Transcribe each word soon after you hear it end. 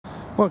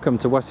Welcome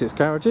to Wessex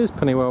Garages,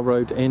 Pennywell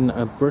Road in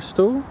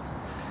Bristol.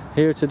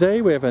 Here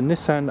today we have a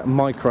Nissan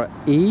Micra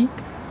E.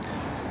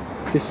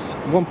 This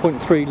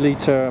 1.3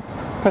 litre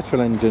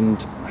petrol engined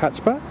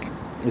hatchback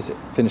is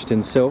finished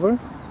in silver.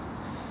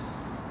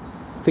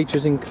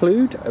 Features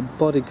include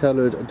body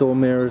coloured door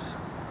mirrors,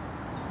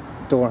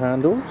 door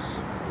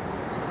handles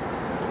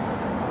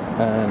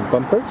and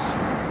bumpers.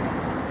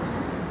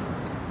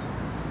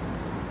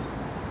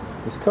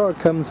 This car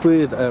comes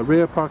with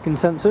rear parking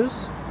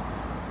sensors.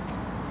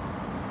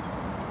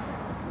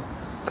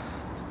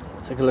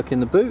 Take a look in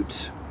the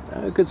boot.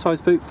 A good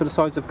sized boot for the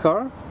size of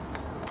car.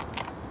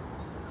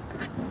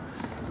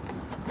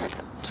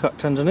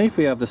 Tucked underneath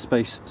we have the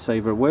space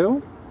saver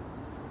wheel.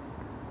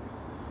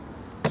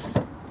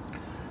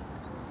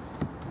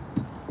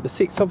 The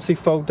seats obviously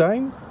fold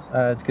down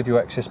to give you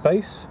extra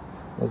space.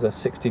 There's a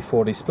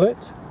 60-40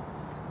 split.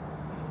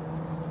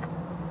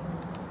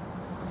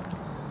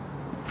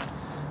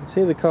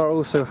 See, the car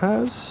also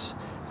has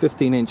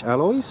 15-inch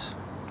alloys,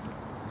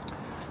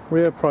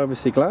 rear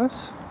privacy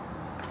glass.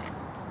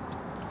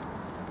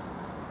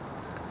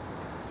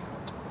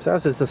 So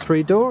as it's a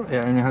 3-door,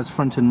 it only has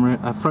front and rear,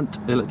 front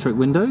electric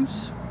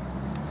windows,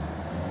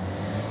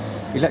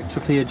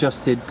 electrically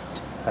adjusted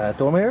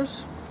door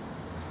mirrors.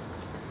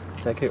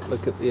 Take a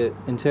look at the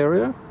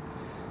interior.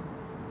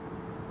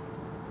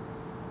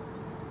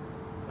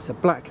 It's a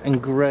black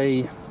and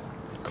grey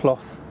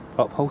cloth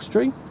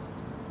upholstery.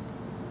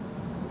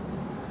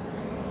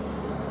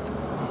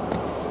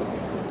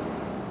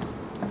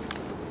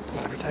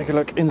 If we take a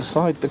look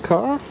inside the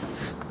car,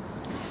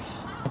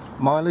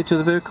 mileage of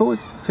the vehicle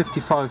is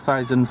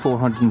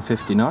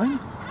 55,459.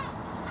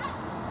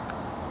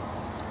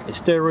 The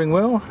steering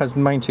wheel has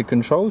mounted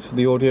controls for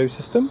the audio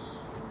system.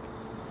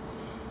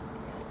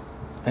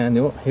 And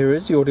here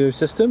is the audio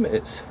system.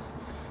 It's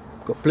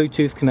got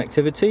Bluetooth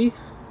connectivity,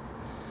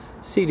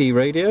 CD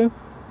radio,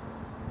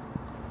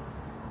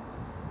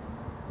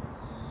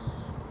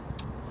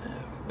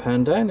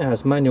 pan down, it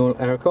has manual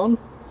aircon,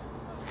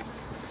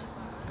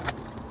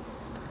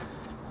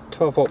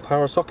 12-volt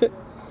power socket,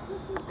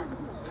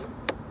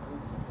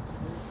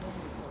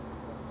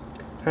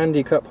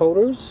 handy cup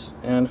holders,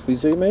 and if we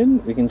zoom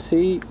in we can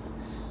see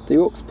the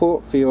aux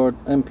port for your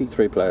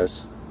MP3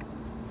 players.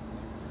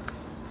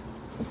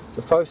 It's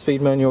a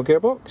 5-speed manual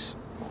gearbox.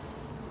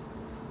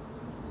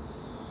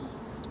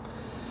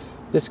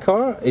 This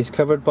car is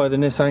covered by the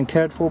Nissan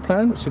Cared For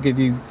plan, which will give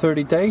you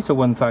 30 days or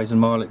 1,000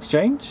 mile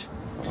exchange.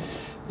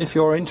 If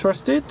you're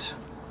interested,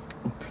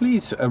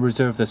 please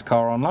reserve this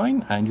car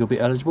online and you'll be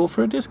eligible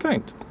for a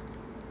discount.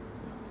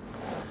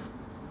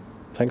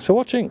 Thanks for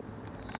watching.